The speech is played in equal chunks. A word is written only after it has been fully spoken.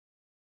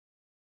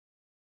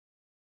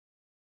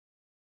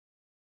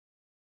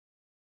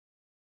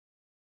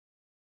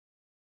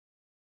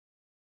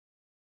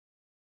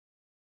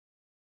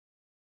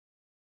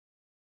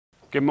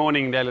Good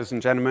morning, ladies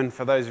and gentlemen.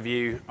 For those of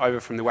you over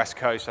from the West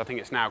Coast, I think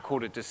it's now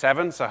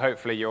 6:45, so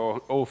hopefully you're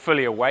all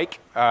fully awake,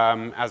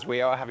 as we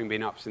are, having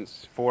been up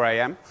since 4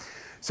 a.m.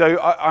 So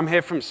I'm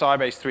here from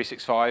Sybase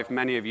 365.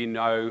 Many of you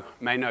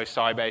may know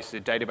Sybase,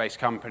 a database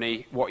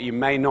company. What you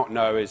may not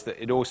know is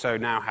that it also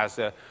now has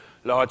a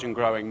large and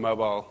growing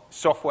mobile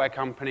software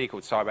company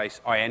called Sybase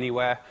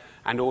iAnywhere,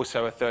 and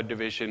also a third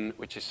division,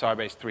 which is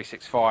Sybase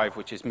 365,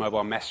 which is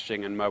mobile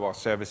messaging and mobile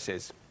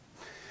services.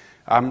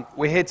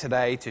 We're here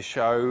today to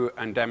show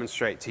and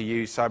demonstrate to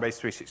you Sybase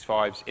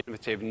 365's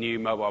innovative new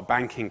mobile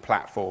banking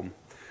platform.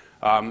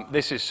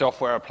 This is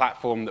software, a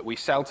platform that we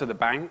sell to the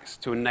banks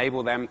to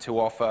enable them to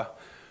offer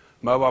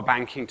mobile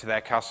banking to their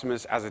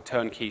customers as a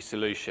turnkey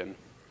solution.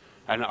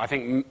 And I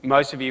think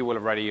most of you will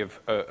already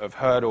have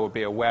heard or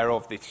be aware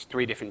of these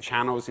three different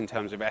channels in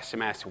terms of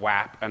SMS,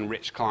 WAP, and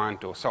rich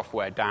client or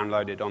software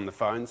downloaded on the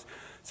phones.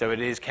 So it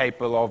is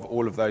capable of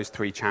all of those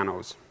three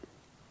channels.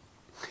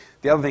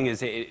 The other thing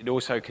is it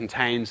also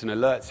contains an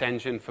alerts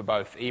engine for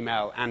both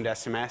email and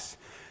SMS.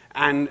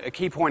 And a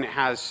key point, it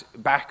has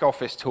back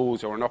office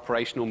tools or an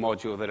operational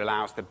module that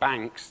allows the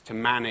banks to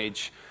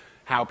manage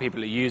how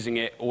people are using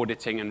it,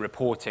 auditing and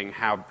reporting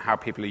how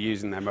people are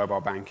using their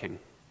mobile banking.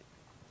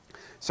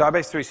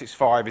 Sybase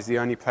 365 is the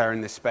only player in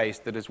this space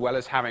that, as well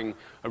as having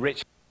a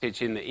rich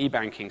heritage in the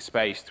e-banking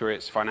space through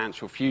its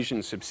Financial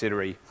Fusion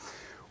subsidiary,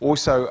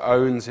 also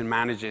owns and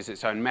manages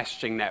its own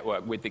messaging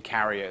network with the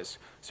carriers.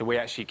 So we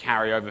actually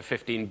carry over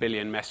 15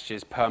 billion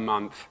messages per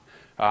month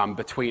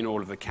between all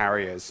of the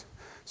carriers.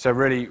 So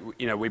really,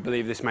 we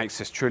believe this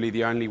makes us truly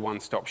the only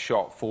one-stop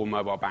shop for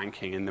mobile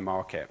banking in the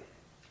market.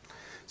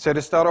 So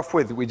to start off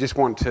with, we just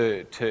want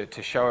to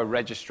show a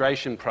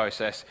registration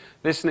process.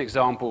 This is an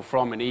example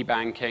from an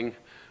e-banking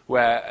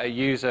where a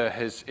user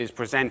is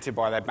presented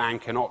by their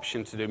bank an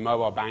option to do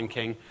mobile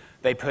banking.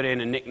 They put in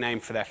a nickname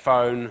for their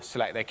phone,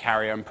 select their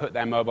carrier, and put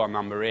their mobile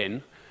number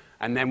in.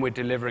 And then we're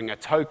delivering a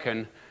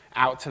token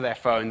out to their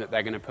phone that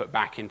they're going to put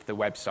back into the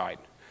website.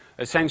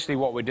 Essentially,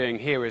 what we're doing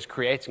here is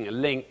creating a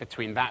link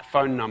between that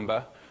phone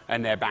number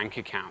and their bank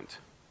account.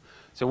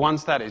 So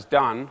once that is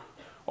done,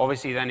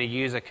 obviously then a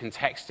user can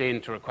text in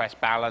to request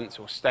balance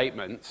or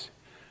statements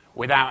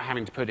without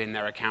having to put in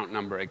their account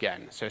number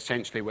again. So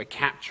essentially, we're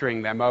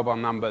capturing their mobile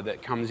number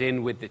that comes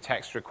in with the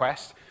text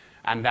request,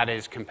 and that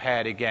is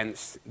compared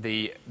against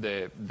the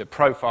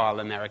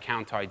profile and their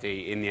account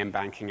ID in the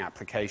m-banking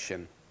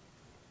application.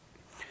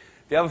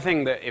 The other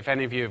thing that, if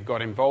any of you have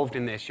got involved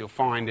in this, you'll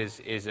find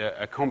is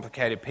a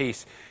complicated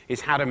piece, is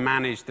how to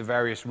manage the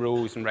various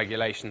rules and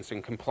regulations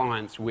and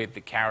compliance with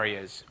the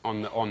carriers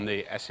on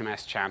the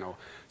SMS channel.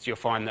 So you'll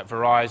find that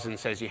Verizon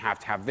says you have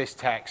to have this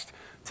text,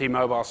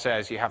 T-Mobile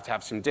says you have to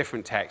have some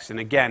different text. And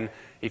again,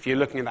 if you're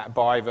looking at that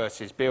buy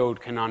versus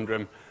build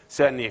conundrum,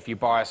 certainly if you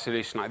buy a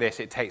solution like this,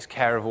 it takes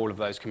care of all of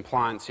those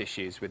compliance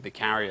issues with the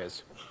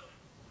carriers.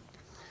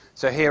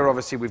 So here,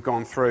 obviously, we've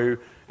gone through,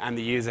 and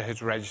the user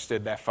has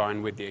registered their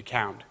phone with the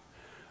account.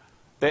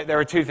 There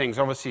are two things.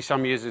 Obviously,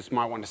 some users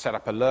might want to set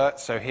up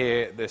alerts. So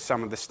here, there's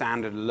some of the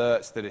standard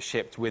alerts that are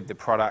shipped with the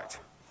product.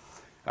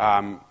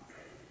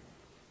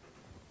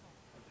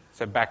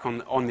 So back on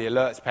the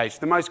alerts page,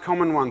 the most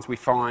common ones we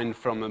find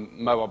from a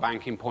mobile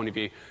banking point of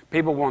view,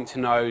 people want to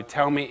know,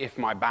 tell me if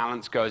my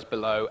balance goes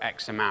below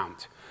X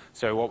amount.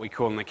 So what we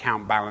call an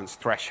account balance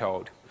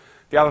threshold.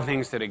 The other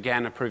things that,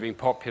 again, are proving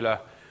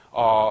popular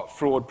are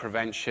fraud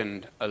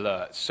prevention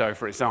alerts. So,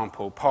 for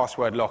example,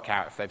 password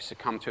lockout. If they've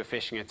succumbed to a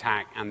phishing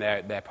attack and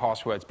their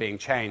password's being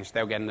changed,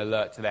 they'll get an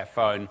alert to their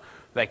phone.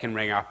 They can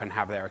ring up and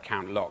have their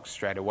account locked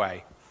straight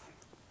away.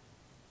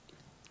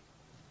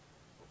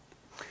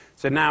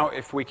 So now,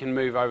 if we can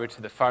move over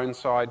to the phone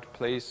side,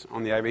 please,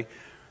 on the AB.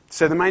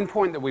 So the main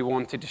point that we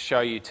wanted to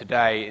show you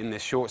today in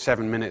this short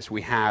 7 minutes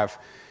we have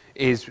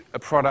is a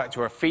product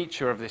or a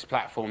feature of this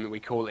platform that we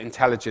call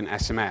Intelligent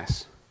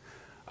SMS.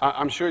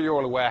 I'm sure you're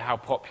all aware how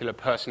popular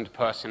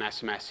person-to-person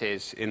SMS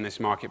is in this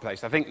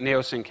marketplace. I think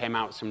Nielsen came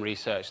out with some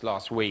research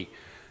last week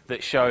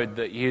that showed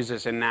that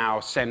users are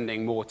now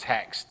sending more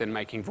text than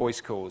making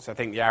voice calls. I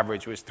think the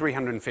average was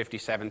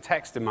 357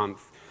 texts a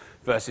month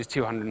versus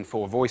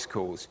 204 voice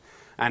calls.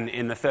 And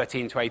in the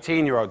 13 to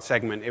 18-year-old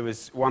segment, it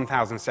was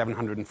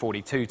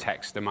 1,742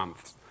 texts a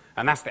month.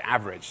 And that's the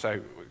average, so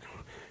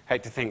I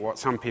hate to think what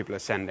some people are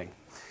sending.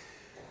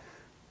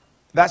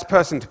 That's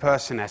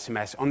person-to-person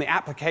SMS. On the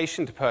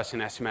application-to-person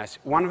SMS,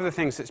 one of the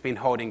things that's been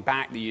holding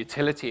back the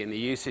utility and the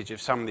usage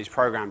of some of these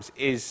programs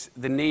is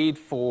the need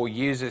for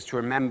users to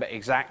remember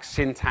exact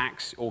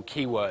syntax or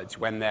keywords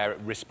when they're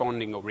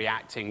responding or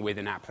reacting with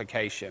an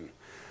application.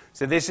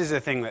 So this is a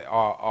thing that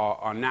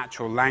our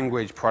natural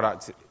language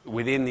product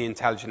within the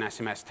Intelligent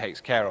SMS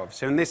takes care of.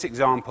 So in this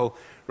example,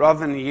 rather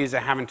than the user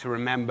having to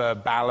remember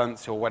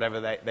balance or whatever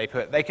they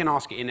put, they can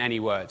ask it in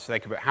any word. So they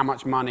could put how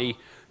much money,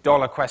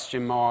 dollar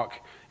question mark,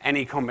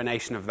 any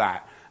combination of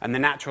that. And the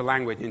natural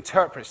language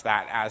interprets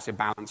that as a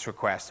balance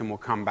request and will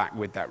come back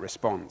with that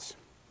response.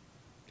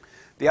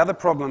 The other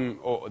problem,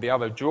 or the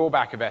other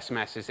drawback of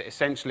SMS is that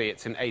essentially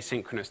it's an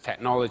asynchronous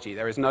technology.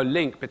 There is no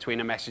link between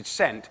a message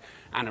sent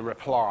and a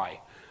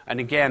reply. And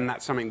again,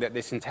 that's something that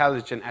this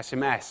intelligent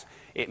SMS,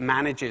 it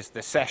manages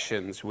the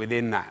sessions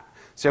within that.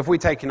 So if we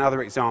take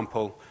another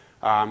example,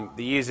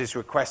 the user's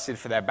requested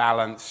for their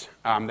balance,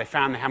 they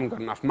found they haven't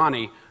got enough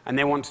money, and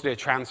they want to do a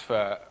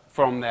transfer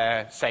from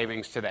their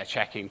savings to their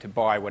checking to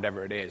buy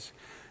whatever it is.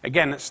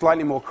 Again, it's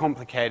slightly more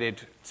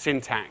complicated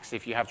syntax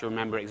if you have to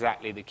remember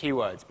exactly the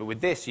keywords. But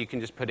with this, you can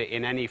just put it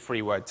in any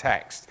free word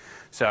text.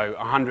 So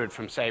 100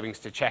 from savings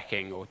to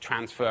checking, or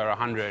transfer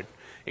 100,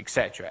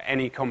 etc.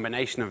 Any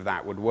combination of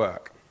that would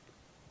work.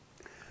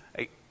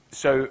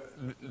 So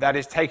that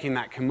is taking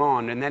that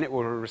command, and then it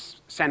will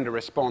send a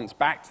response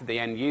back to the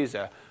end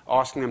user,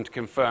 asking them to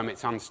confirm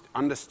it's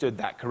understood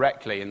that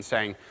correctly, and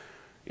saying,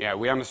 yeah,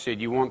 we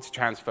understood you want to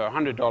transfer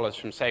 $100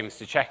 from savings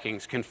to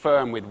checkings,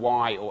 confirm with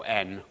Y or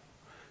N.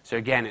 So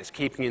again, it's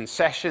keeping in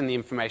session the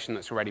information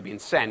that's already been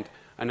sent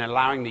and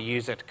allowing the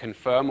user to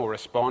confirm or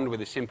respond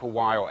with a simple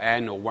Y or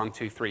N or 1,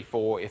 2, 3,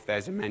 4 if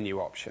there's a menu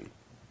option.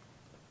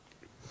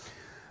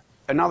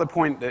 Another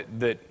point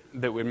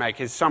that we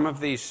make is some of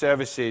these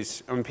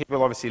services, I mean,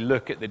 people obviously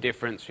look at the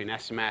difference between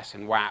SMS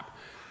and WAP.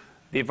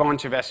 The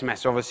advantage of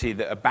SMS, obviously,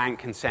 that a bank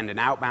can send an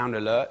outbound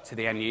alert to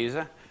the end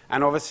user.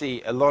 And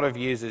obviously, a lot of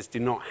users do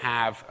not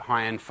have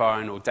high-end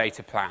phone or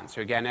data plans.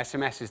 So again,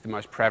 SMS is the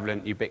most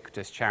prevalent,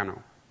 ubiquitous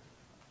channel.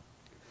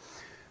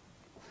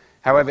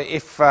 However,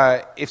 if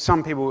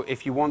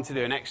you want to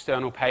do an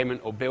external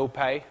payment or bill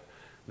pay,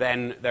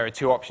 then there are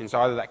two options.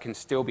 Either that can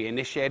still be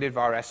initiated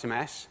via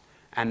SMS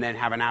and then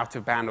have an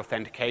out-of-band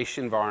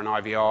authentication via an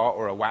IVR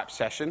or a WAP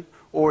session,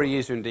 or a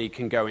user indeed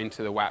can go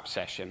into the WAP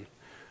session.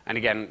 And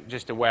again,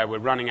 just aware we're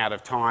running out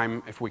of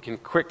time. If we can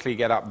quickly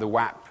get up the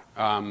WAP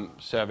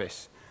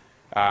service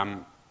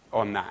on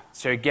that.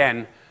 So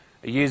again,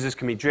 users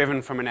can be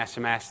driven from an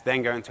SMS,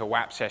 then go into a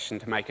WAP session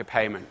to make a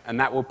payment. And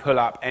that will pull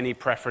up any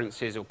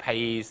preferences or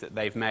payees that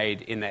they've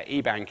made in their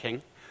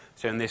e-banking.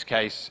 So in this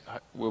case,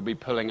 we'll be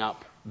pulling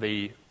up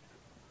the...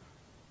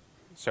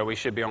 So we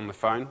should be on the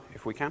phone,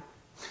 if we can.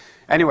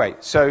 Anyway,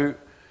 so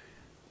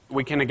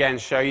we can again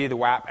show you the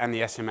WAP and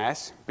the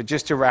SMS. But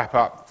just to wrap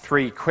up,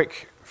 3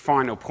 quick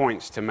final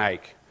points to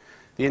make.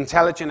 The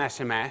intelligent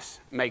SMS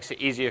makes it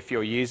easier for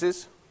your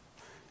users.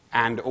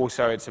 And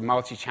also, it's a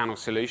multi-channel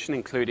solution,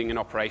 including an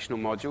operational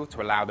module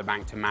to allow the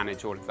bank to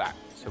manage all of that.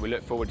 So we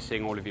look forward to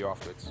seeing all of you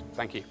afterwards.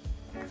 Thank you.